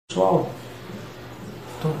pessoal.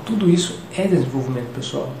 Então tudo isso é desenvolvimento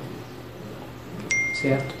pessoal,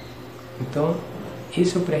 certo? Então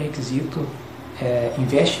esse é o pré-requisito.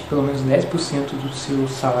 Investe pelo menos 10% do seu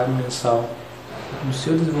salário mensal no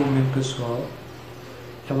seu desenvolvimento pessoal.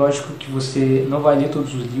 É lógico que você não vai ler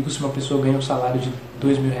todos os livros. Se uma pessoa ganha um salário de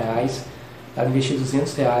R$2.000, ela investir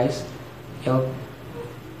R$200, ela,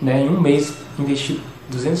 em um mês investir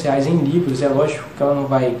R$200 em livros, é lógico que ela não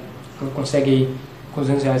vai, ela consegue, com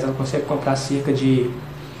R$200 ela consegue comprar cerca de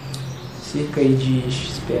 6,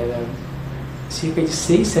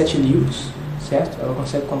 7 livros, certo? Ela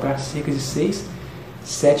consegue comprar cerca de 6,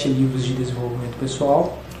 7 livros de desenvolvimento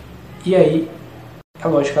pessoal, e aí é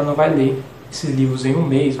lógico que ela não vai ler esses livros em um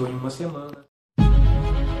mês ou em uma semana.